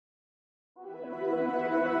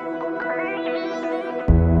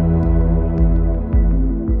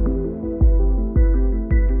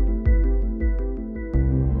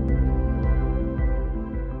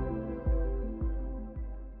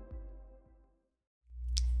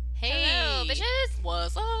bitches?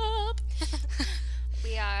 What's up?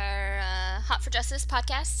 We are Hot for Justice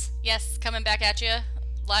podcast. Yes, coming back at you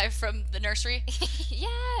live from the nursery.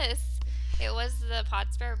 Yes. It was the pod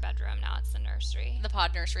spare bedroom. Now it's the nursery. The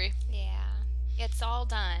pod nursery. Yeah. It's all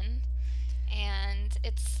done. And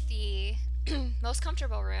it's the most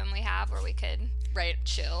comfortable room we have where we could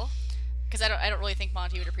chill. Because I don't really think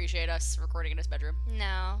Monty would appreciate us recording in his bedroom.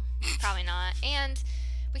 No, probably not. And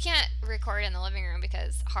we can't record in the living room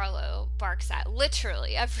because Harlow barks at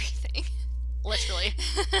literally everything. Literally.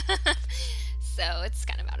 So it's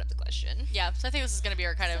kind of out of the question. Yeah, so I think this is going to be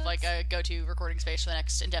our kind of like a go-to recording space for the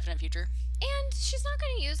next indefinite future. And she's not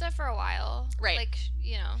going to use it for a while. Right. Like,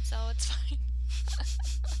 so it's fine.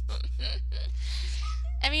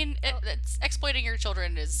 I mean, it's exploiting your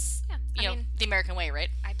children is, the American way, right?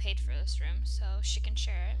 I paid for this room, so she can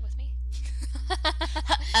share it with me.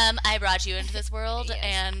 I brought you into this world, yes,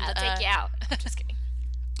 and I'll take you out. Just kidding.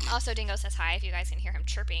 Also, Dingo says hi if you guys can hear him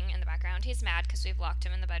chirping in the background. He's mad because we've locked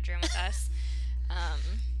him in the bedroom with us.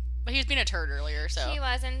 But he was being a turd earlier, so. He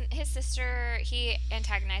was, and his sister, he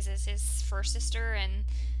antagonizes his first sister, and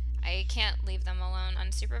I can't leave them alone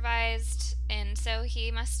unsupervised, and so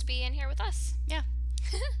he must be in here with us. Yeah.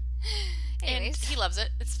 Anyways. And he loves it.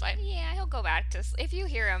 It's fine. Yeah, he'll go back to sleep. If you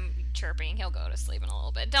hear him chirping, he'll go to sleep in a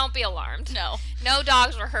little bit. Don't be alarmed. No. No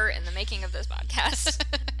dogs were hurt in the making of this podcast.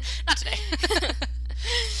 Not today.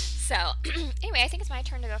 So, anyway, I think it's my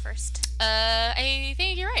turn to go first. I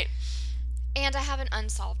think you're right. And I have an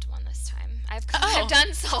unsolved one this time. I've Oh.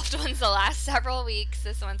 done solved ones the last several weeks.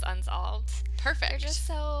 This one's unsolved. Perfect. They're just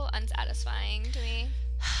so unsatisfying to me.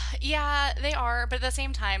 Yeah, they are, but at the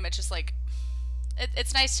same time, it's just like,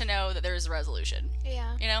 it's nice to know that there's a resolution.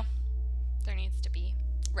 Yeah. You know? There needs to be.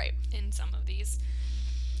 Right. In some of these.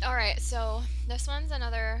 All right, so this one's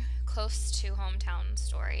another close to hometown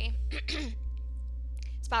story.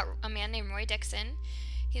 It's about a man named Roy Dixon.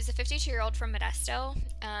 He's a 52-year-old from Modesto,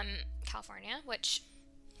 California, which,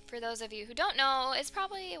 for those of you who don't know, is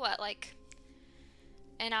probably, like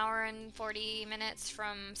an hour and 40 minutes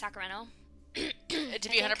from Sacramento. To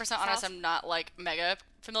be 100% honest, I'm not, mega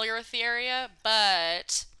familiar with the area,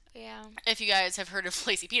 but yeah, if you guys have heard of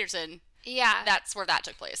Lacey Peterson, yeah, that's where that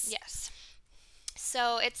took place. Yes.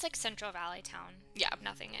 So it's like Central Valley town. Yeah.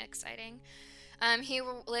 Nothing exciting. He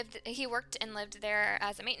worked and lived there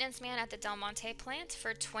as a maintenance man at the Del Monte plant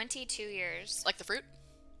for 22 years. Like the fruit?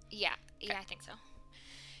 Yeah. Okay. Yeah, I think so.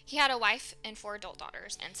 He had a wife and 4 adult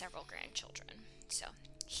daughters and several grandchildren. So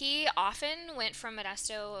he often went from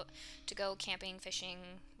Modesto to go camping, fishing,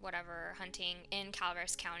 whatever, hunting in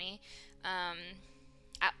Calaveras County,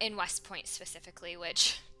 in West Point specifically,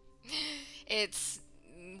 which it's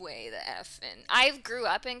way the F. And I grew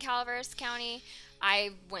up in Calaveras County.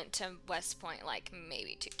 I went to West Point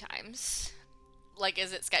maybe 2 times.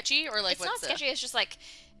 Is it sketchy or it's what's not sketchy. It's just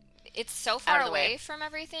it's so far out of the way away from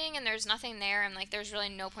everything, and there's nothing there, and there's really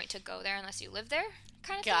no point to go there unless you live there,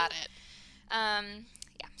 kind of Got thing. it.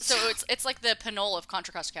 Yeah. So it's like the Pinole of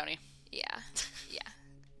Contra Costa County. Yeah. Yeah.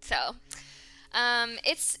 So,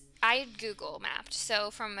 I Google mapped.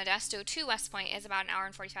 So from Modesto to West Point is about an hour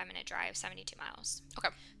and 45-minute drive, 72 miles. Okay.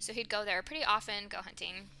 So he'd go there pretty often, go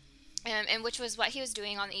hunting, and which was what he was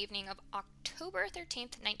doing on the evening of October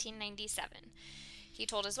 13th, 1997. He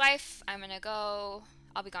told his wife, I'm going to go,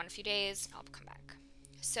 I'll be gone a few days, I'll come back.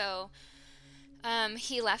 So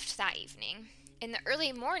he left that evening. In the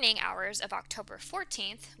early morning hours of October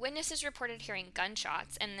 14th, witnesses reported hearing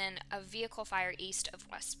gunshots and then a vehicle fire east of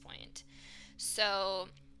West Point. So,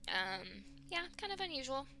 kind of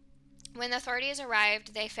unusual. When the authorities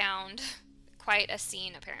arrived, they found quite a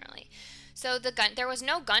scene, apparently. So there was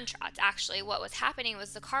no gunshots, actually. What was happening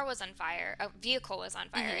was the car was on fire, a vehicle was on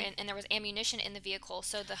fire, mm-hmm. and there was ammunition in the vehicle,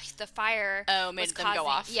 so the fire made them go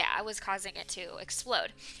off. Yeah, it was causing it to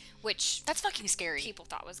explode, which that's fucking scary. People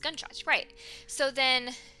thought was gunshots, right? So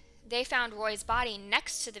then they found Roy's body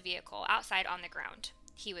next to the vehicle outside on the ground.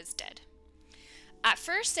 He was dead. At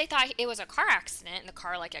first, they thought it was a car accident, and the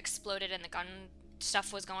car exploded and the gun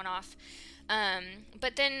stuff was going off.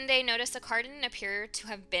 But then they noticed the car didn't appear to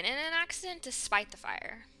have been in an accident despite the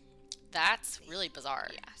fire. That's really bizarre.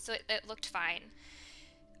 Yeah, so it looked fine.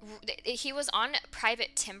 He was on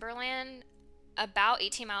private timberland about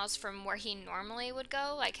 18 miles from where he normally would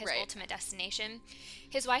go, his right. ultimate destination.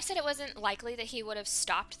 His wife said it wasn't likely that he would have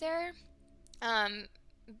stopped there,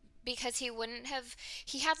 because he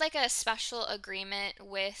had a special agreement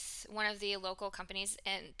with one of the local companies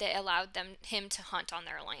and that allowed him to hunt on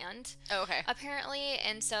their land. Oh, okay. Apparently,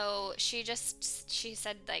 and so she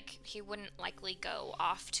said he wouldn't likely go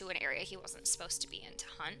off to an area he wasn't supposed to be in to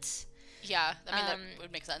hunt. Yeah, I mean, that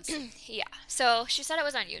would make sense. Yeah. So she said it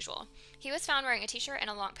was unusual. He was found wearing a t-shirt and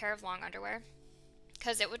a long pair of long underwear,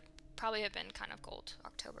 because it would probably have been kind of cold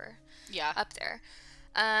October Yeah. up there.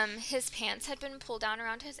 His pants had been pulled down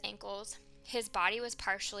around his ankles. His body was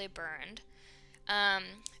partially burned.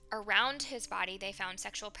 Around his body, they found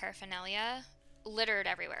sexual paraphernalia littered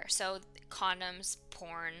everywhere. So condoms,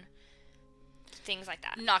 porn, things like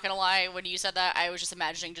that. Not gonna lie, when you said that, I was just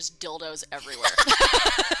imagining just dildos everywhere.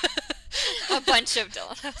 A bunch of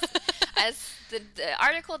dildos. As the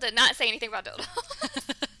article did not say anything about dildos.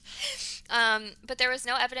 But there was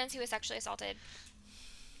no evidence he was sexually assaulted.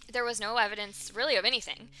 There was no evidence, really, of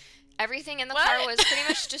anything. Everything in the car was pretty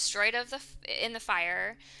much destroyed in the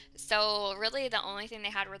fire. So, really, the only thing they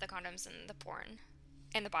had were the condoms and the porn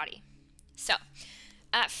and the body. So,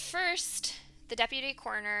 at first, the deputy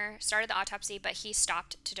coroner started the autopsy, but he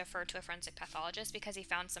stopped to defer to a forensic pathologist because he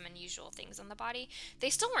found some unusual things on the body. They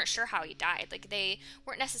still weren't sure how he died. Like, they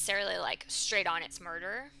weren't necessarily, like, straight on it's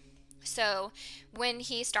murder. So, when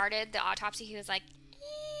he started the autopsy, he was like,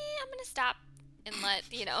 I'm going to stop and let,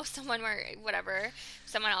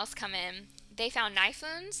 someone else come in. They found knife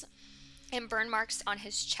wounds and burn marks on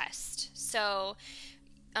his chest. So,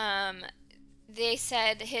 they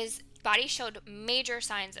said his body showed major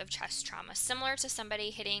signs of chest trauma, similar to somebody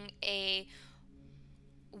hitting a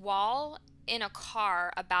wall in a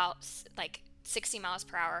car about, 60 miles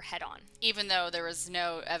per hour head on. Even though there was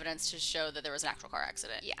no evidence to show that there was an actual car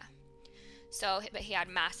accident. Yeah. So, but he had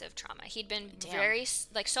massive trauma. He'd been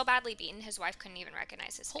so badly beaten, his wife couldn't even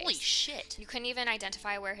recognize his face. Holy shit. You couldn't even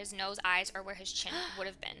identify where his nose, eyes, or where his chin would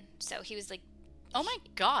have been. So he was oh my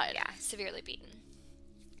God. Yeah, severely beaten.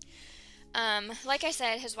 Like I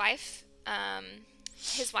said, his wife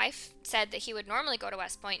said that he would normally go to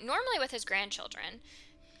West Point, normally with his grandchildren,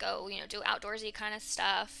 go, do outdoorsy kind of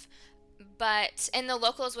stuff. And the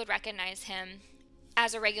locals would recognize him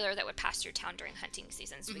as a regular that would pass through town during hunting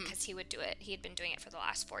seasons because he would do it. He had been doing it for the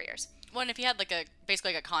last 4 years. Well, and if he had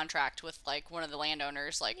basically a contract with one of the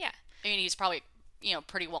landowners, yeah. I mean, he's probably,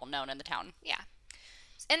 pretty well known in the town. Yeah.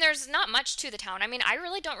 And there's not much to the town. I mean, I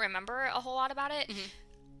really don't remember a whole lot about it.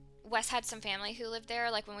 Mm-hmm. Wes had some family who lived there,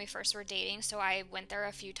 when we first were dating, so I went there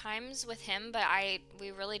a few times with him, but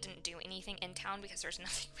we really didn't do anything in town because there's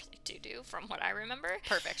nothing really to do from what I remember.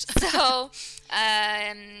 Perfect. So,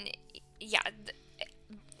 yeah,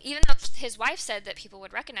 even though his wife said that people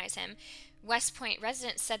would recognize him, West Point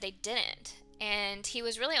residents said they didn't. And he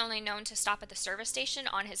was really only known to stop at the service station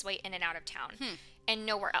on his way in and out of town and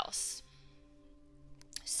nowhere else.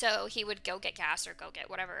 So he would go get gas or go get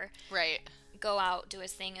whatever. Right. Go out, do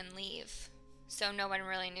his thing, and leave. So no one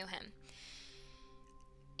really knew him.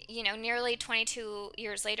 Nearly 22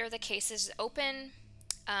 years later, the case is open.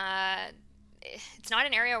 It's not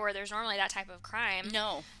an area where there's normally that type of crime.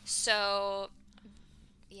 No. So,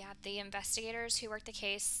 yeah, the investigators who work the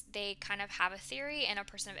case, they kind of have a theory and a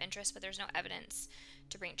person of interest, but there's no evidence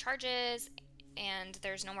to bring charges, and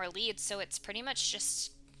there's no more leads, so it's pretty much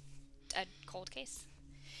just a cold case.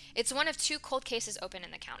 It's one of 2 cold cases open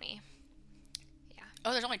in the county. Yeah.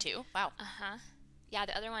 Oh, there's only 2? Wow. Uh-huh. Yeah,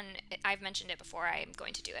 the other one, I've mentioned it before. I'm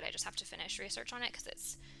going to do it. I just have to finish research on it because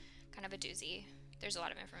it's kind of a doozy. There's a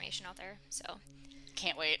lot of information out there, so.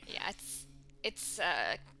 Can't wait. Yeah, it's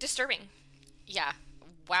disturbing. Yeah.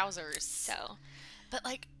 Wowzers. So. But,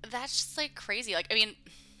 that's just, crazy. I mean.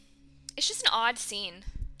 It's just an odd scene.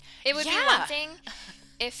 It would be one thing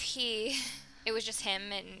if it was just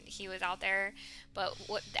him and he was out there, but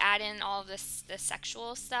add in all of the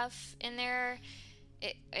sexual stuff in there,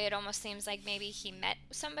 it almost seems like maybe he met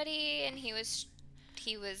somebody and he was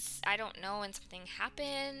I don't know, and something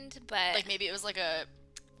happened, but maybe it was a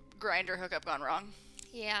grinder hookup gone wrong.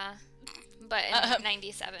 Yeah, but in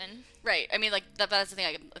 97. Right. I mean, that's the thing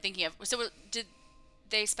I'm thinking of. So did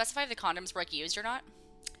they specify if the condoms were used or not?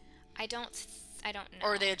 I don't know.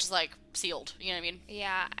 Or they just sealed, you know what I mean?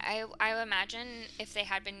 Yeah, I imagine if they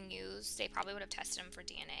had been used, they probably would have tested them for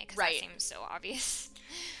DNA, because that seems so obvious.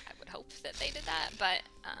 I would hope that they did that, but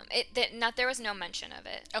there was no mention of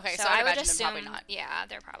it. Okay, so I would assume probably not. Yeah,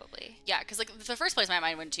 they're probably. Yeah, because the first place my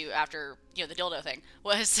mind went to after the dildo thing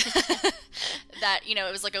was that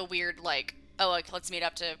it was a weird let's meet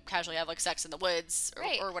up to casually have sex in the woods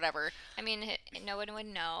or whatever. I mean, no one would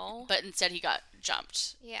know. But instead he got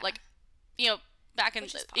jumped. Yeah. Back in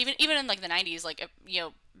even in the 90s,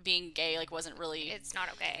 being gay wasn't really. It's not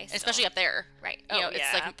okay. Still. Especially up there. Right.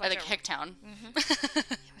 It's hick town.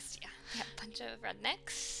 Mm-hmm. Yeah, a bunch of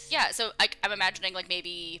rednecks. Yeah, so I'm imagining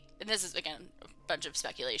maybe, and this is again a bunch of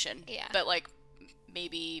speculation. Yeah. But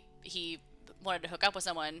maybe he wanted to hook up with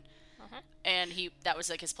someone, and that was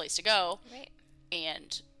his place to go. Right.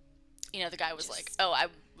 And you know, the guy was like, oh, I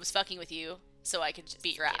was fucking with you so I could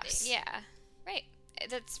beat your ass. Yeah. Right.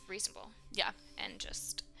 That's reasonable. Yeah. And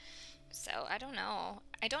just, so I don't know.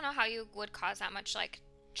 I don't know how you would cause that much, like,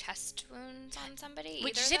 chest wounds on somebody.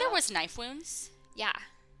 Would you say there was knife wounds? Yeah.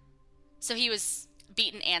 So he was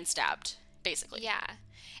beaten and stabbed, basically. Yeah.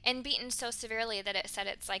 And beaten so severely that it said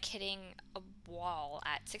it's like hitting a wall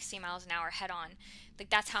at 60 miles an hour head on. Like,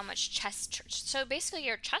 that's how much chest... So basically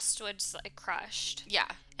your chest was, like, crushed. Yeah.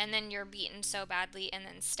 And then you're beaten so badly and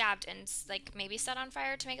then stabbed and, like, maybe set on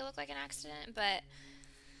fire to make it look like an accident. But,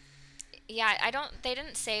 yeah, they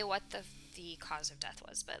didn't say what the cause of death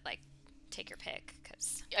was, but, like, take your pick,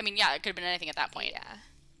 because... I mean, yeah, it could have been anything at that point. Yeah.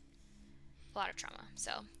 A lot of trauma.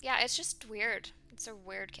 So, yeah, it's just weird. It's a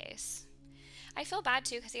weird case. I feel bad,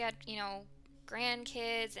 too, because he had, you know,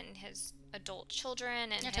 grandkids and his adult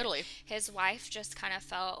children. And totally. His wife just kind of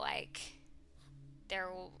felt like there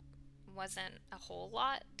wasn't a whole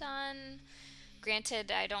lot done. Granted,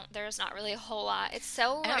 there's not really a whole lot. It's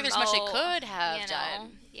so remote. I don't think there's much they could have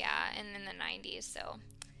done. Yeah, and in the 90s, so...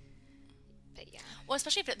 But, yeah. Well,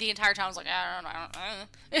 especially if the entire town was like, I don't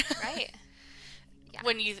know. Right. Yeah.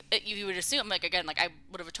 When you would assume, like, again, like, I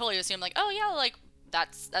would have totally assumed, like, oh, yeah, like,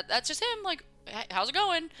 that's just him, like, how's it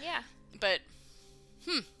going? Yeah. But,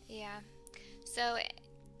 Yeah. So,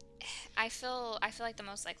 I feel like the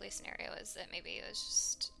most likely scenario is that maybe it was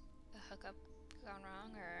just a hookup gone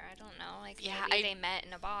wrong, or I don't know, like, yeah, maybe they met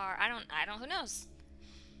in a bar. I don't, who knows?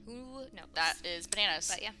 Who knows? That is bananas.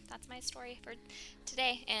 But, yeah, that's my story for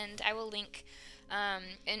today, and I will link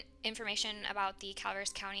information about the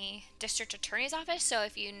Calaveras County District Attorney's Office, so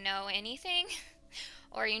if you know anything,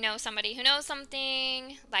 or you know somebody who knows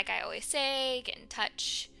something, like I always say, get in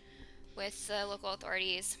touch with the local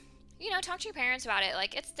authorities. You know, talk to your parents about it.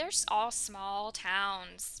 Like, there's all small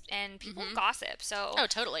towns, and people gossip, so... Oh,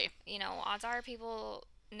 totally. You know, odds are people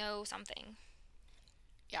know something.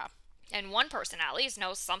 Yeah. And one person at least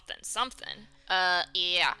knows something.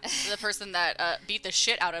 Yeah. The person that beat the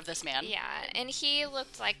shit out of this man. Yeah, and he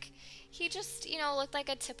looked like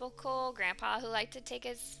a typical grandpa who liked to take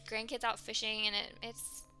his grandkids out fishing, and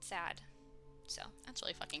it's sad. So. That's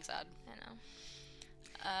really fucking sad. I know.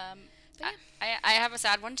 Yeah. I have a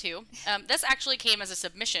sad one, too. This actually came as a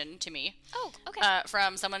submission to me. Oh, okay.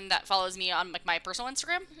 From someone that follows me on, like, my personal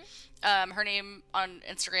Instagram. Her name on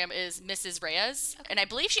Instagram is Mrs. Reyes, and I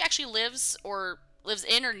believe she actually lives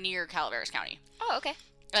in or near Calaveras County. Oh, okay.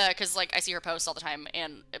 Because, like, I see her posts all the time,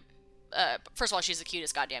 and first of all, she's the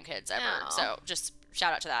cutest goddamn kids ever, so just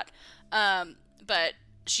shout out to that. But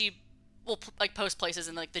she will, like, post places,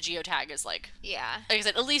 and, like, the geotag is, like I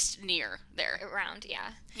said, at least near there. Around,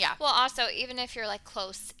 yeah. Yeah. Well, also, even if you're, like,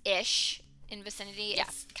 close-ish in vicinity,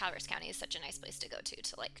 Calaveras County is such a nice place to go to,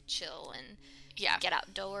 like, chill and get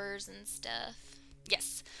outdoors and stuff.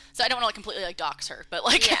 Yes. So I don't want to, like, completely, like, dox her, but,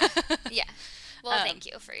 like... Yeah. Well, thank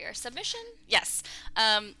you for your submission. Yes.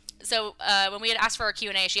 So when we had asked for our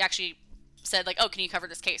Q&A, she actually said, like, oh, can you cover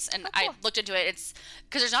this case? And cool. I looked into it. It's...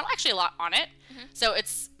 Because there's not actually a lot on it. So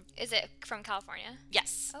it's... Is it from California?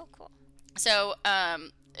 Yes. Oh, cool. So,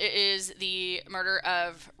 it is the murder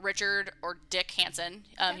of Richard or Dick Hansen.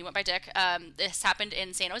 He went by Dick. This happened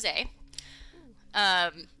in San Jose.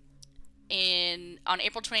 On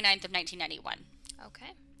April 29th of 1991.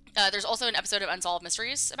 Okay. There's also an episode of Unsolved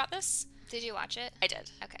Mysteries about this. Did you watch it? I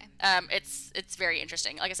did. Okay. It's very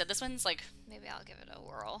interesting. Like I said, this one's like... Maybe I'll give it a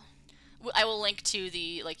whirl. I will link to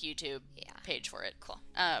the, like, YouTube page for it. Cool.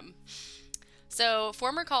 So,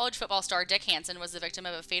 former college football star Dick Hansen was the victim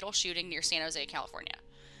of a fatal shooting near San Jose, California.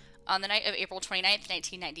 On the night of April 29th,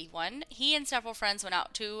 1991, he and several friends went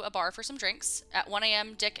out to a bar for some drinks. At 1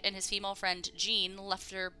 a.m., Dick and his female friend Jean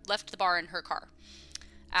left the bar in her car.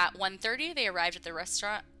 At 1:30, they arrived at the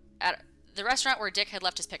restaurant where Dick had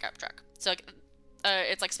left his pickup truck. So, like,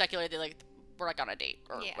 it's, like, speculated they, like, were, like, on a date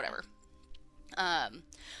or whatever.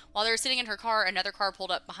 While they were sitting in her car, another car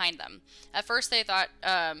pulled up behind them. At first, they thought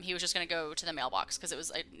he was just going to go to the mailbox because it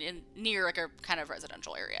was near, like, a kind of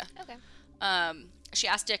residential area. Okay. She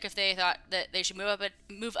asked Dick if they thought that they should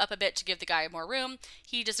move up a bit to give the guy more room.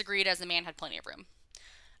 He disagreed, as the man had plenty of room.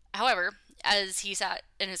 However, as he sat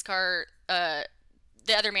in his car, the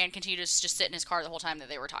other man continued to just sit in his car the whole time that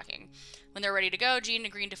they were talking. When they were ready to go, Jean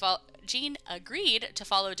agreed to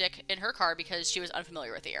follow Dick in her car because she was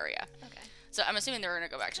unfamiliar with the area. Okay. So I'm assuming they were going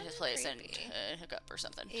to go back to his place and hook up or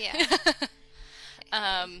something. Yeah.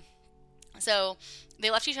 So they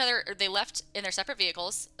left in their separate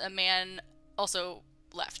vehicles. A man also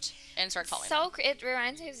left and started following them. It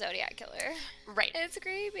reminds me of Zodiac Killer. Right. It's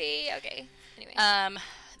creepy. Okay. Anyway.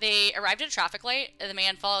 They arrived at a traffic light. The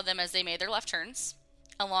man followed them as they made their left turns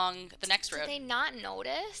along the next road. Did they not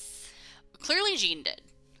notice? clearly Jean did.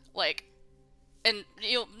 Like, and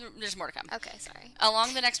there's more to come. Okay, sorry.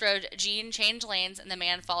 Along the next road, Jean changed lanes, and the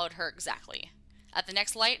man followed her exactly. At the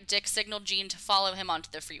next light, Dick signaled Jean to follow him onto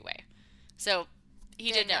the freeway. So,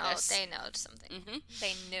 he did notice. They knowed something. Mm-hmm.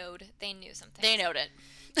 They knew something. They knowed it.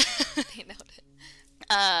 They knowed it.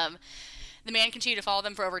 The man continued to follow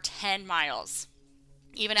them for over 10 miles,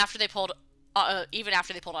 even after they pulled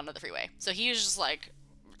onto the freeway. So he was just like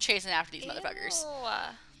chasing after these motherfuckers.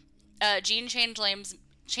 Jean changed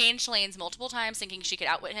lanes multiple times, thinking she could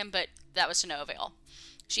outwit him, but that was to no avail.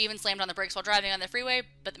 She even slammed on the brakes while driving on the freeway,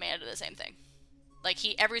 but the man did the same thing. Like,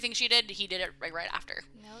 everything she did, he did it right after.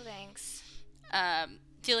 No thanks.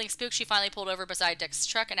 Feeling spooked, she finally pulled over beside Dick's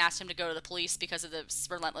truck and asked him to go to the police because of this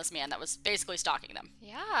relentless man that was basically stalking them.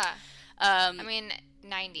 Yeah. I mean,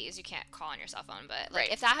 90s, you can't call on your cell phone, but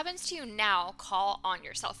like, if that happens to you now, call on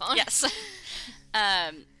your cell phone. Yes.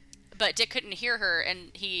 But Dick couldn't hear her,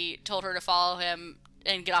 and he told her to follow him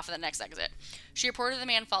and get off at the next exit. She reported the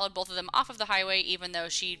man followed both of them off of the highway, even though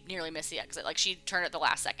she nearly missed the exit. Like, she turned at the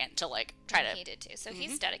last second to, like, try to... He did, too. So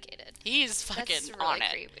he's dedicated. He's fucking That's really on it.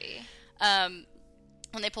 Creepy.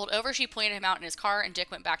 When they pulled over, she pointed him out in his car, and Dick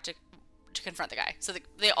went back to confront the guy. So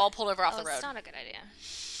they all pulled over off the road. It's not a good idea.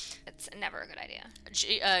 It's never a good idea.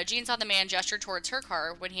 Jean saw the man gesture towards her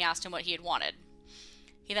car when he asked him what he had wanted.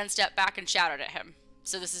 He then stepped back and shouted at him.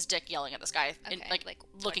 So this is Dick yelling at this guy,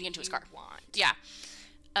 looking into his car. Yeah.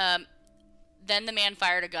 Then the man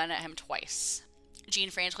fired a gun at him twice. Jean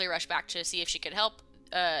frantically rushed back to see if she could help,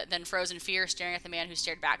 then froze in fear, staring at the man who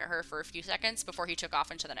stared back at her for a few seconds before he took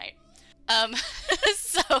off into the night.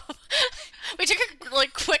 So we took a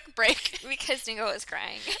quick break because Dingo was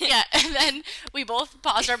crying. Yeah, and then we both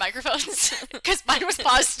paused our microphones because mine was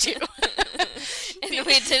paused too. And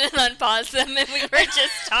we didn't unpause them, and we were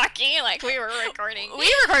just talking like we were recording.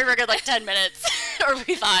 We recorded for a good 10 minutes, or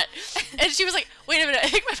we thought. And she was like, "Wait a minute, I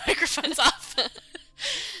think my microphone's off."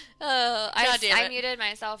 I muted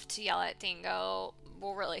myself to yell at Dingo.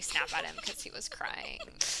 We'll really snap at him because he was crying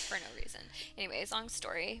for no reason. Anyways, long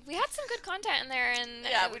story. We had some good content in there, and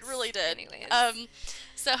yeah, we really did. Anyways,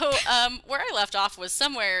 where I left off was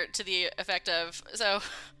somewhere to the effect of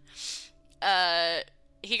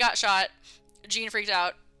he got shot. Jean freaked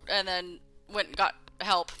out and then went and got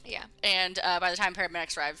help. Yeah. And by the time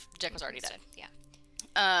paramedics arrived, Dick was already dead. Yeah.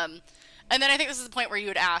 And then I think this is the point where you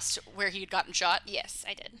had asked where he had gotten shot. Yes,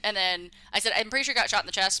 I did. And then I said, I'm pretty sure he got shot in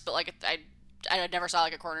the chest, but I never saw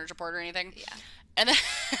a coroner's report or anything. Yeah. And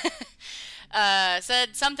then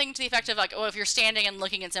said something to the effect of if you're standing and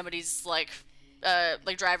looking in somebody's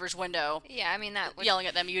driver's window. Yeah, I mean that would, yelling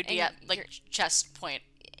at them, you'd be at chest point.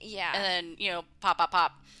 Yeah. And then pop.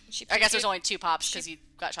 I guess there's only 2 pops because he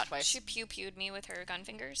got shot twice. She pew-pewed me with her gun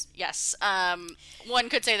fingers. Yes. One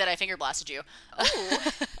could say that I finger blasted you.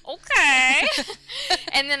 Oh, okay.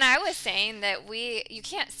 And then I was saying that you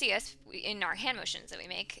can't see us in our hand motions that we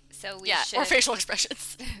make, so we should... or facial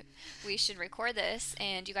expressions. We should record this,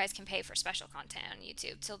 and you guys can pay for special content on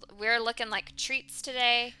YouTube. So we're looking like treats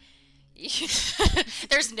today.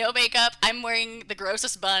 There's no makeup. I'm wearing the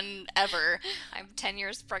grossest bun ever. I'm 10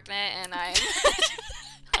 years pregnant, and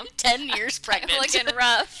I'm 10 years pregnant. I'm looking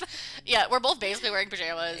rough. Yeah, we're both basically wearing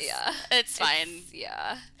pajamas. Yeah. It's fine.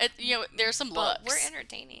 Yeah. There's some looks. But we're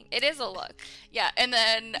entertaining. It is a look. Yeah, and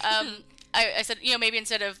then I said, maybe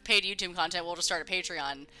instead of paid YouTube content, we'll just start a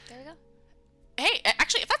Patreon. There you go. Hey,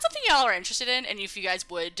 actually, if that's something y'all are interested in, and if you guys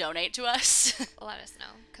would donate to us... let us know,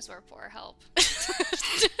 because we're poor. Help.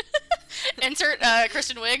 Insert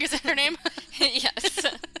Kristen Wiig, is that her name? Yes.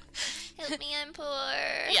 Help me, I'm poor.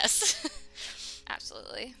 Yes.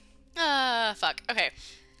 Absolutely. Fuck. Okay.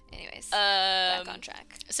 Anyways, back on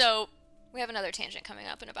track. So... we have another tangent coming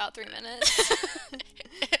up in about 3 minutes.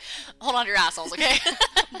 Hold on to your assholes, okay?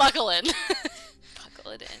 Buckle in.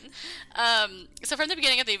 Buckle it in. So from the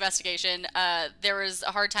beginning of the investigation, there was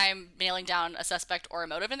a hard time nailing down a suspect or a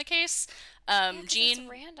motive in the case. Jean... it's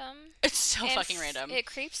random. It's so fucking random. It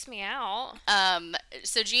creeps me out.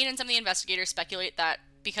 So Jean and some of the investigators speculate that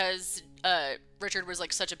because Richard was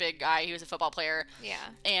such a big guy, he was a football player. Yeah.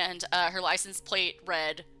 And her license plate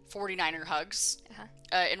read 49er hugs.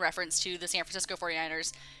 In reference to the San Francisco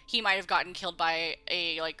 49ers, he might have gotten killed by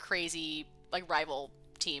a crazy rival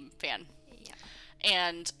team fan. Yeah.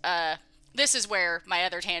 And this is where my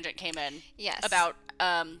other tangent came in. Yes. About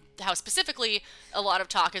how specifically a lot of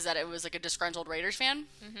talk is that it was a disgruntled Raiders fan.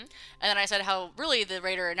 Mm-hmm. And then I said how really the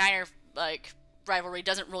Raider and Niner rivalry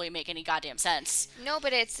doesn't really make any goddamn sense. No,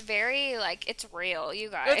 but it's very it's real, you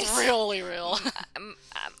guys. It's really real.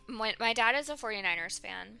 My dad is a 49ers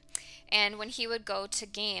fan, and when he would go to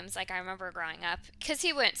games, I remember growing up, because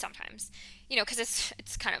he went sometimes, because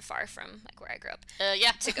it's kind of far from like where I grew up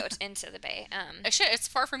Yeah. to go into the Bay. Shit, it's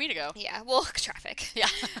far for me to go. Yeah, well, traffic. Yeah.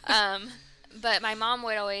 But my mom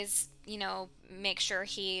would always, make sure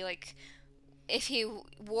he like if he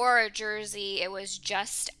wore a jersey, it was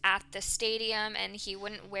just at the stadium, and he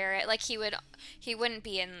wouldn't wear it like he wouldn't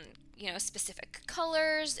be in specific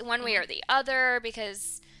colors one way or the other,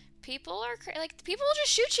 because people are people will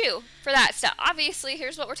just shoot you for that stuff. Obviously,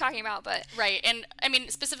 here's what we're talking about, but Right, and I mean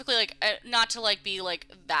specifically like not to like be like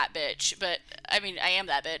that bitch, but I mean I am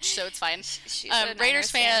that bitch, so it's fine.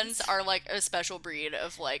 Raiders fans are like a special breed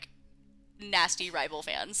of like nasty rival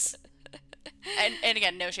fans. and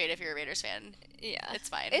again, no shade if you're a Raiders fan. Yeah, it's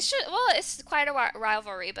fine. It's quite a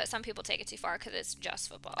rivalry, but some people take it too far because it's just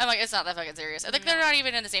football. I'm like, it's not that fucking serious. I think they're not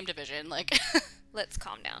even in the same division. Like, let's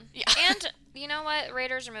calm down. Yeah. And you know what?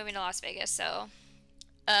 Raiders are moving to Las Vegas, so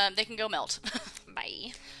they can go melt.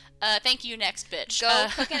 Bye. Thank you, next bitch. Go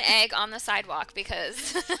cook an egg on the sidewalk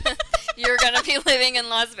because you're gonna be living in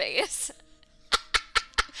Las Vegas.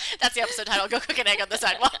 That's the episode title. Go cook an egg on the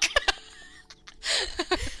sidewalk.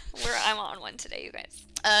 I'm on one today, you guys.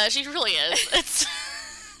 She really is.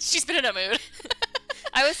 She's been in a mood.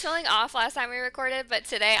 I was feeling off last time we recorded, but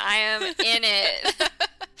today I am in it.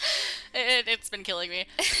 It's been killing me.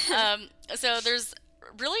 So there's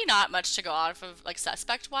really not much to go off of, like,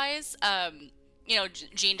 suspect-wise.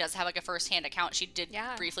 Jean does have, like, a first-hand account. She did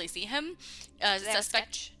briefly see him.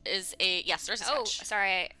 Suspect is a... Yes, there's a sketch. Oh,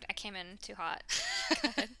 sorry. I came in too hot.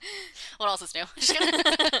 What else is new?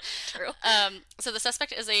 True. So the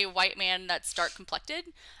suspect is a white man that's dark-complected.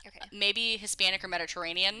 Okay. Maybe Hispanic or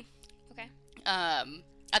Mediterranean. Okay.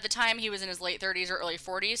 At the time, he was in his late 30s or early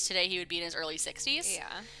 40s. Today, he would be in his early 60s.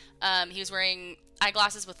 Yeah. He was wearing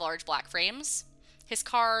eyeglasses with large black frames. His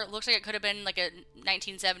car looks like it could have been like a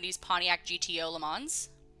 1970s Pontiac GTO Le Mans.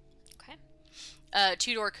 Okay.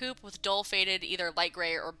 Two-door coupe with dull faded either light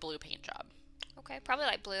gray or blue paint job. Okay, probably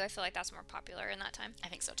like blue. I feel like that's more popular in that time. I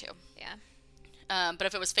think so too. Yeah. But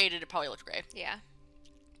if it was faded, it probably looked gray. Yeah.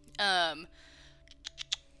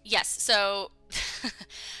 Yes. So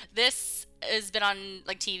this has been on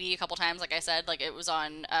like TV a couple times. Like I said, like it was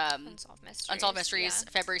on Unsolved Mysteries,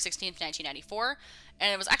 yeah. February 16th, 1994,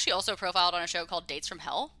 and it was actually also profiled on a show called Dates from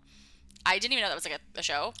Hell. I didn't even know that was like a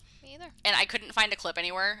show. Me either. And I couldn't find a clip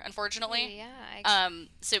anywhere, unfortunately. Yeah.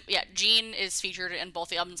 So yeah, Jean is featured in both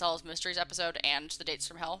the Unsolved Mysteries episode and the Dates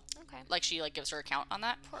from Hell. Okay. Like she like gives her account on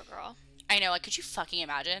that. Poor girl. I know. Like, could you fucking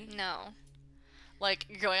imagine? No. Like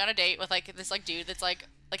you're going on a date with like this like dude that's like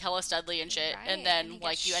hella studly and shit, Right, and then and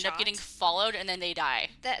like you end shot. up getting followed, and then they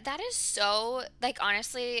die. That is so, like,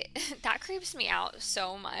 honestly, that creeps me out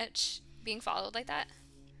so much, being followed like that.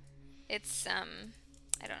 It's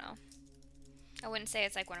I don't know. I wouldn't say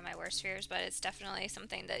it's like one of my worst fears, but it's definitely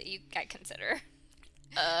something that I consider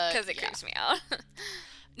because it creeps me out.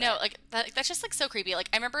 No, like that's just like so creepy. Like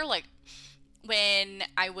I remember like when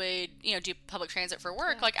I would do public transit for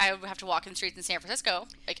work, like I would have to walk in the streets in San Francisco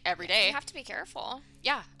like every day. You have to be careful.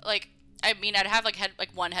 Yeah, like I mean I'd have like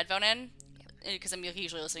one headphone in because I'm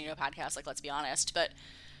usually listening to a podcast. Like let's be honest, but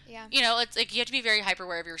yeah, it's like you have to be very hyper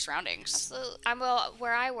aware of your surroundings. Absolutely.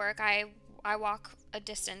 Where I work, I walk a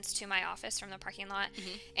distance to my office from the parking lot,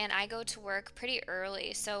 and I go to work pretty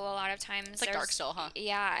early, so a lot of times it's like dark still, huh?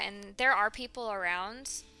 Yeah, and there are people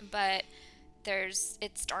around, but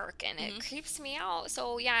it's dark and it creeps me out.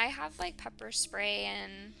 So yeah, I have like pepper spray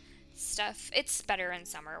and stuff. It's better in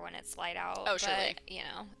summer when it's light out. Oh, surely. But,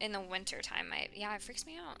 in the winter time, it freaks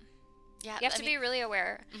me out. Yeah, you have to be really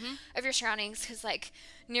aware of your surroundings, because like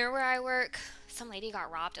near where I work, some lady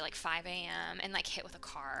got robbed at like 5 a.m. and like hit with a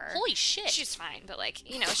car. Holy shit. She's fine, but like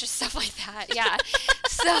it's just stuff like that. Yeah.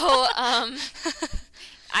 So I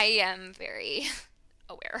am very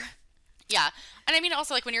aware. Yeah, and I mean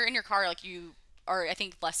also like when you're in your car, like you are I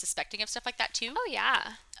think less suspecting of stuff like that too. Oh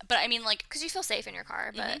yeah. But I mean like because you feel safe in your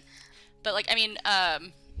car, but like I mean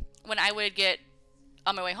when I would get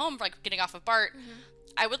on my way home, like getting off of BART.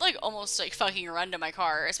 I would like almost like fucking run to my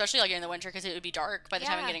car, especially like in the winter because it would be dark by the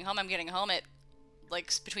time I'm getting home at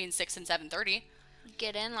like between 6 and 7:30.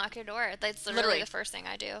 Get in, lock your door. That's literally the first thing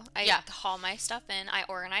I do. I haul my stuff in. I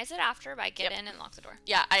organize it after, but I get in and lock the door.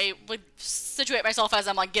 Yeah, I would situate myself as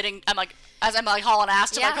I'm hauling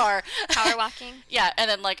ass to my car. Power walking. Yeah, and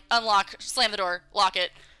then like unlock, slam the door, lock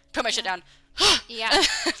it, put my shit down. Yeah.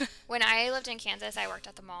 When I lived in Kansas, I worked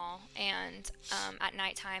at the mall, and at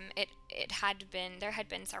nighttime, there had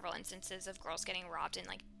been several instances of girls getting robbed and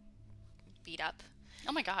like beat up.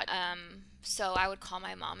 Oh my god. So I would call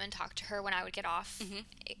my mom and talk to her when I would get off,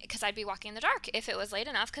 because I'd be walking in the dark if it was late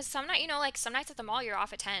enough. Because some nights at the mall you're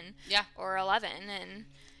off at 10, or 11, and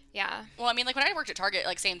Yeah. Well, I mean, like when I worked at Target,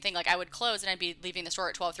 like same thing. Like I would close and I'd be leaving the store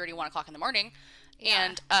at 12:30, 1 o'clock in the morning,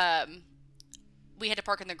 Yeah. and we had to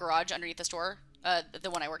park in the garage underneath the store,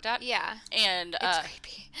 the one I worked at. Yeah. And It's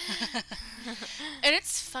creepy. and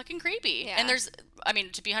it's fucking creepy. Yeah. And I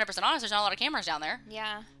mean, to be 100% honest, there's not a lot of cameras down there.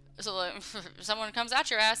 Yeah. So like, if someone comes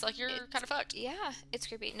at your ass, like you're kind of fucked. Yeah, it's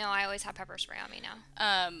creepy. No, I always have pepper spray on me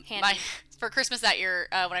now. My for Christmas that year,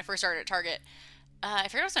 when I first started at Target, I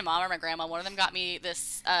forget if it was my mom or my grandma. One of them got me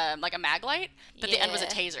this like a mag light, but the end was a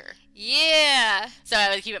Yeah. taser. Yeah. So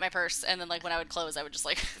I would keep it in my purse, and then like when I would close, I would just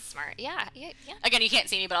like. Smart. Yeah. Yeah. Yeah. Again, you can't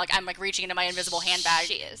see me, but like I'm like reaching into my invisible handbag,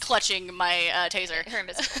 She is. clutching my taser. Her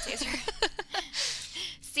invisible taser.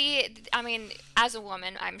 See, I mean, as a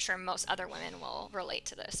woman, I'm sure most other women will relate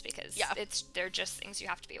to this because Yeah. they're just things you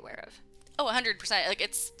have to be aware of. Oh, 100%. Like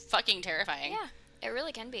it's fucking terrifying. Yeah, it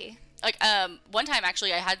really can be. Like one time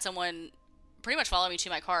actually, I had someone pretty much follow me to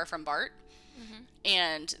my car from BART,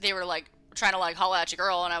 and they were like trying to like holla at your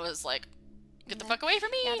girl, and I was like, "Get the fuck away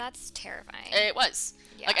from me!" Yeah, that's terrifying. It was.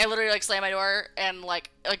 Yeah. Like I literally like slammed my door and like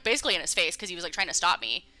basically in his face because he was like trying to stop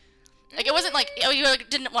me. Like it wasn't like he like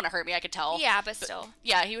didn't want to hurt me. I could tell. Yeah, but still.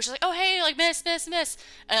 Yeah, he was just like, "Oh hey, like miss," and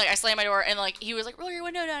like I slammed my door and like he was like, "Roll your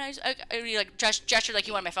window down." He like gestured like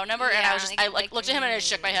he wanted my phone number, and I was just I like looked at him and I just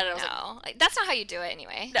shook my head and I was like, no, like, that's not how you do it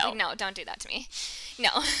anyway. No. Like, no, don't do that to me. No,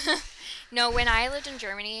 no. When I lived in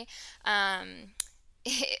Germany,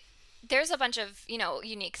 there's a bunch of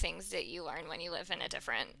unique things that you learn when you live in a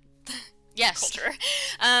different "Yes." culture.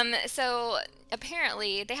 So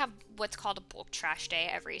apparently they have what's called a bulk trash day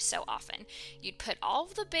every so often. You'd put all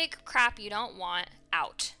of the big crap you don't want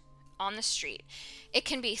out on the street. It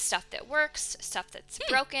can be stuff that works, stuff that's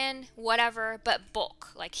broken, whatever, but bulk,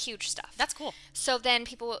 like huge stuff. That's cool. So then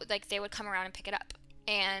people they would come around and pick it up.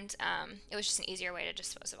 And it was just an easier way to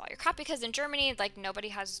dispose of all your crap because in Germany, like nobody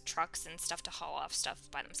has trucks and stuff to haul off stuff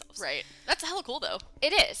by themselves. Right. That's hella cool though.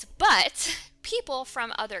 It is, but people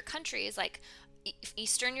from other countries, like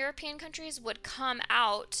Eastern European countries, would come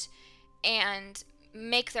out and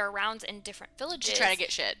make their rounds in different villages To try to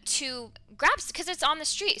get shit. to grab, because it's on the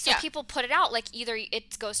street. So Yeah. people put it out, like either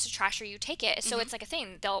it goes to trash or you take it. So it's like a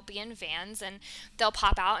thing. They'll be in vans and they'll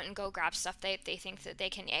pop out and go grab stuff they think that they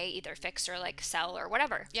can either fix or like sell or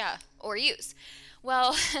whatever. Yeah. Or use.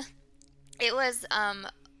 Well, it was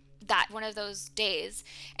that one of those days,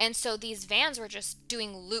 and so these vans were just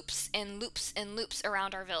doing loops and loops and loops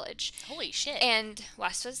around our village. Holy shit. And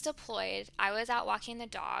Wes was deployed. I was out walking the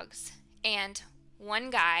dogs, and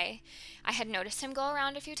one guy, I had noticed him go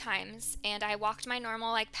around a few times, and I walked my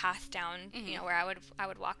normal like path down, where I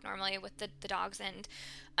would walk normally with the dogs, and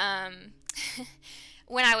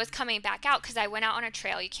when I was coming back out, because I went out on a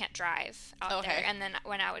trail, you can't drive out there, and then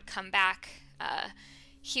when I would come back,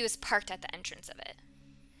 he was parked at the entrance of it.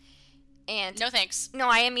 And no thanks. no,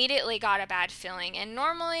 I immediately got a bad feeling, and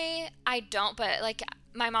normally I don't, but like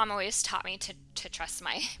my mom always taught me to trust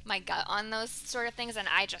my gut on those sort of things, and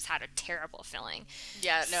I just had a terrible feeling.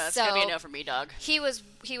 Yeah, no, that's So- gonna be a no for me, dog. He was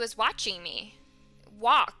watching me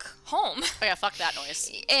walk home. Oh yeah, fuck that noise.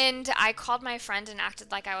 And I called my friend and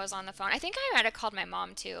acted like I was on the phone. I think I might have called my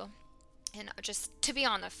mom too. And just to be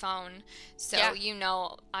on the phone, so Yeah.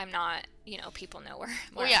 I'm not, people know where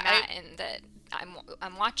Well, yeah, I'm at and that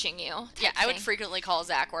I'm watching you. Yeah, type I would thing. frequently call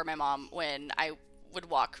Zach or my mom when I would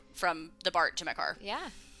walk from the BART to my car. Yeah.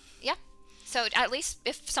 So at least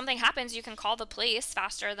if something happens, you can call the police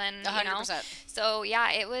faster than 100%. So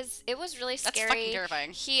yeah, it was really That's scary. fucking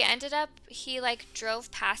terrifying. He like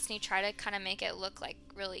drove past and he tried to kind of make it look like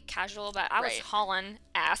really casual, but I was Right. hauling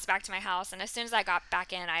ass back to my house, and as soon as I got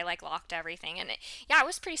back in, I like locked everything, and I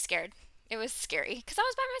was pretty scared. It was scary because I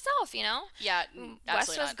was by myself, Yeah, Wes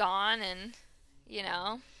absolutely was not. gone, and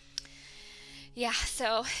yeah.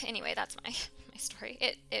 So anyway, that's my story.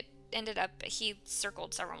 It ended up he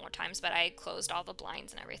circled several more times, but I closed all the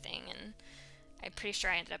blinds and everything, and I'm pretty sure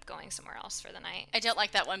I ended up going somewhere else for the night. I don't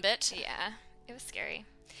like that one bit. Yeah, it was scary,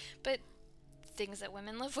 but things that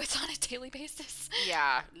women live with on a daily basis.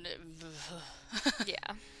 Yeah.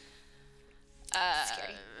 Yeah,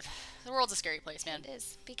 scary. The world's a scary place, man. It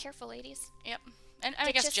is. Be careful, ladies. Yep. And I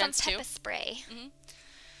Get guess you gents some too. pepper spray. Mhm.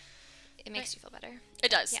 It makes you feel better.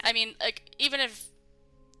 It does. Yeah. I mean, like, even if...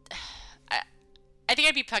 I think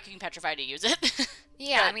I'd be fucking petrified to use it.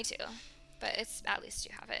 Yeah, But- me too. But it's at least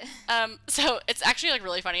you have it. So it's actually, like,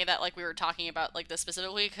 really funny that, like, we were talking about, like, this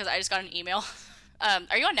specifically because I just got an email.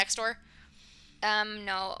 Are you on Nextdoor?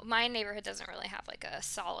 No, my neighborhood doesn't really have like a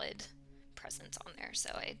solid presence on there,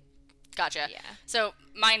 so Gotcha. yeah. So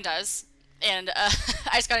mine does. And I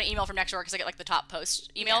just got an email from Nextdoor because I get, like, the top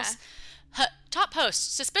post emails. Top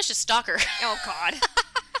post, suspicious stalker. Oh God.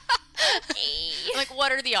 Like,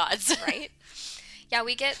 what are the odds? Right? Yeah,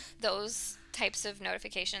 we get those types of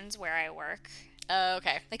notifications where I work,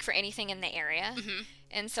 Okay. like for anything in the area. Mm-hmm.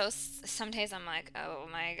 And so some days I'm like, oh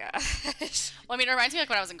my gosh. Well, I mean, it reminds me like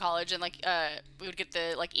when I was in college and like we would get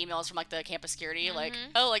the like emails from like the campus security like,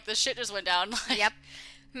 oh, like this shit just went down. Yep.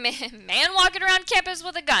 Man walking around campus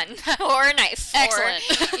with a gun or a knife. Excellent.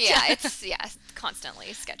 Or, it's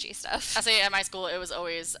constantly sketchy stuff. I say at my school it was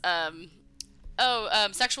always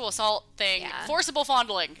sexual assault thing, Yeah. forcible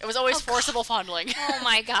fondling. It was always forcible fondling. Oh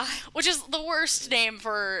my god. Which is the worst name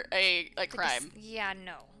for a like crime. Yeah,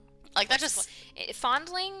 no. Like that just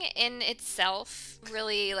Fondling in itself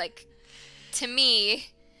really, like, to me,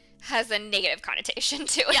 has a negative connotation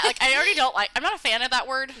to it. yeah, like I already don't like. I'm not a fan of that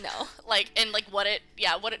word. No. Like and like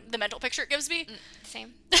the mental picture it gives me.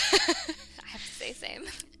 Same. I have to say same.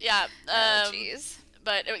 Yeah. Oh, jeez.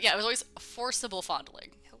 But yeah, it was always forcible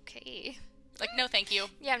fondling. Okay. Like no, thank you.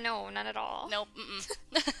 Yeah, no, none at all. Nope.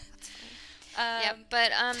 Mm-mm. Yeah,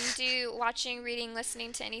 but do you watching, reading,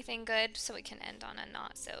 listening to anything good so we can end on a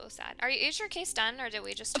not so sad? Is your case done, or did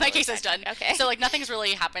we just? My case is done. Okay. So like nothing's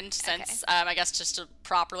really happened since. I guess just to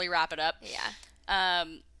properly wrap it up. Yeah.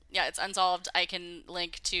 Yeah, it's unsolved. I can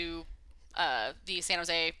link to the San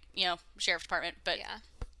Jose, sheriff's department, but Yeah.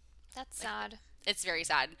 That's sad. it's very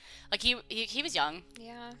sad. Like he was young,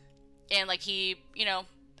 Yeah. and like he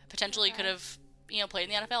potentially could have played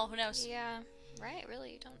in the NFL. Who knows? Yeah. Right.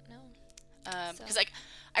 Really, you don't know. Because like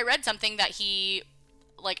I read something that he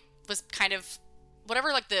like was kind of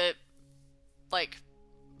whatever like the like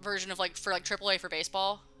version of like for like AAA for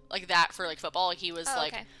baseball, like that for like football, like he was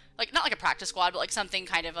Okay. like not like a practice squad, but like something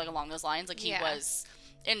kind of like along those lines. Like he was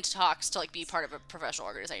in talks to like be part of a professional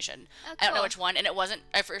organization. Oh, I don't know cool. which one, and it wasn't.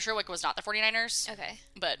 I for sure like was not the 49ers. Okay.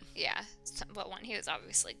 But Yeah. But one, he was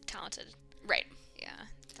obviously talented. right. Yeah.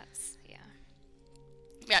 That's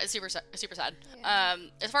Yeah, it's super sad. Yeah.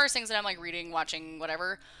 As far as things that I'm like reading, watching,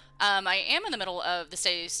 whatever, I am in the middle of the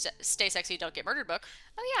Stay Sexy, Don't Get Murdered book.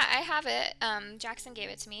 Oh yeah, I have it. Jackson gave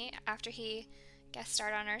it to me after he guest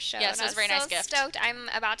starred on our show. Yes, and it was a very I nice so gift. Stoked. I'm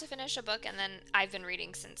about to finish a book, and then I've been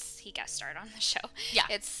reading since he guest starred on the show. Yeah.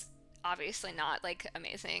 It's obviously not like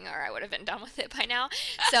amazing, or I would have been done with it by now.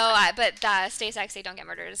 So, but Stay Sexy, Don't Get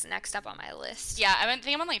Murdered is next up on my list. Yeah, I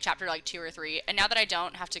think I'm on like chapter like 2 or 3, and now that I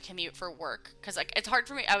don't have to commute for work, because like it's hard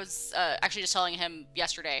for me. I was actually just telling him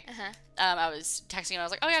yesterday. Uh-huh. I was texting him. I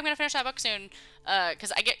was like, oh yeah, I'm gonna finish that book soon,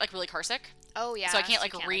 because I get like really car sick. Oh yeah. So I can't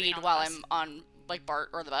like read on the while bus. I'm on like BART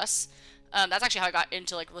or the bus. That's actually how I got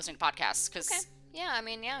into like listening to podcasts, because. Okay. Yeah, I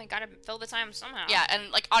mean, you gotta fill the time somehow. Yeah,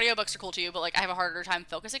 and like audiobooks are cool too, but like I have a harder time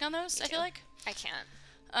focusing on those. Me I feel too. like. I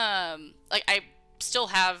can't. Like I still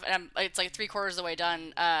have, and it's like 3/4 of the way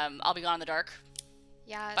done. I'll Be Gone in the Dark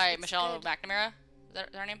Yeah. by it's Michelle good. McNamara. Is that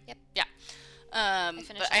her name? Yep. Yeah. finished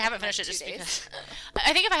But it I in, haven't like, finished it 2 just days. because.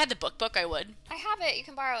 I think if I had the book, I would. I have it. You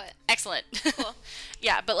can borrow it. Excellent. Cool.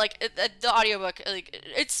 Yeah, but like the audiobook, like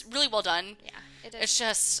it's really well done. Yeah, it is. It's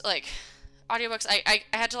just like audiobooks. I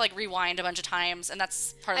had to like rewind a bunch of times, and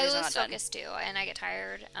that's part of the I reason I'm lose not done. focus too, and I get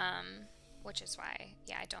tired, which is why,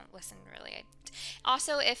 I don't listen really.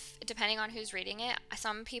 Also, if depending on who's reading it,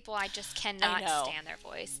 some people I just cannot know. stand their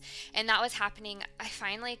voice, and that was happening. I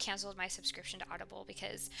finally canceled my subscription to Audible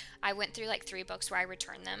because I went through like 3 books where I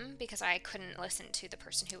returned them because I couldn't listen to the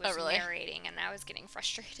person who was really? narrating, and I was getting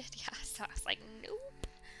frustrated. Yeah, so I was like, nope.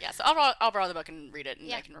 Yeah, so I'll borrow the book and read it,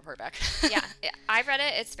 and I can report back. Yeah, I've read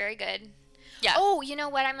it. It's very good. Yeah. Oh, you know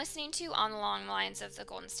what I'm listening to along the lines of the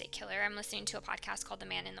Golden State Killer? I'm listening to a podcast called The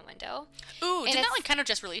Man in the Window. Ooh, And didn't that it's- like kind of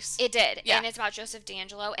just release? It did. Yeah. And it's about Joseph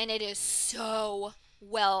D'Angelo, and it is so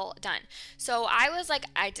well done. So I was like,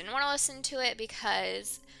 I didn't want to listen to it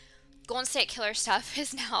because Golden State Killer stuff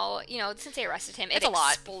is now, since they arrested him, It's a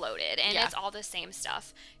lot. exploded. And Yeah. it's all the same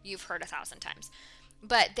stuff you've heard 1,000 times.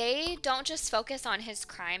 But they don't just focus on his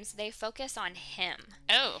crimes, they focus on him.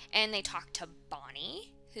 Oh. And they talk to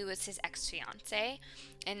Bonnie, who was his ex-fiance,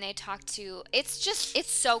 and they talk to, it's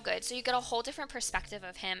so good. So you get a whole different perspective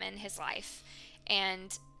of him and his life,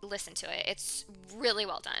 and listen to it. It's really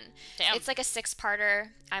well done. Damn. It's like a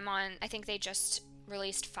 6-parter. I think they just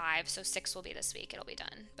released 5, so 6 will be this week. It'll be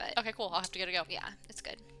done. But Okay, cool. I'll have to get a go. yeah, it's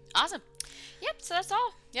good. Awesome. Yep, so that's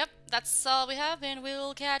all. Yep, that's all we have, and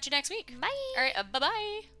we'll catch you next week. Bye. All right,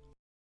 bye-bye.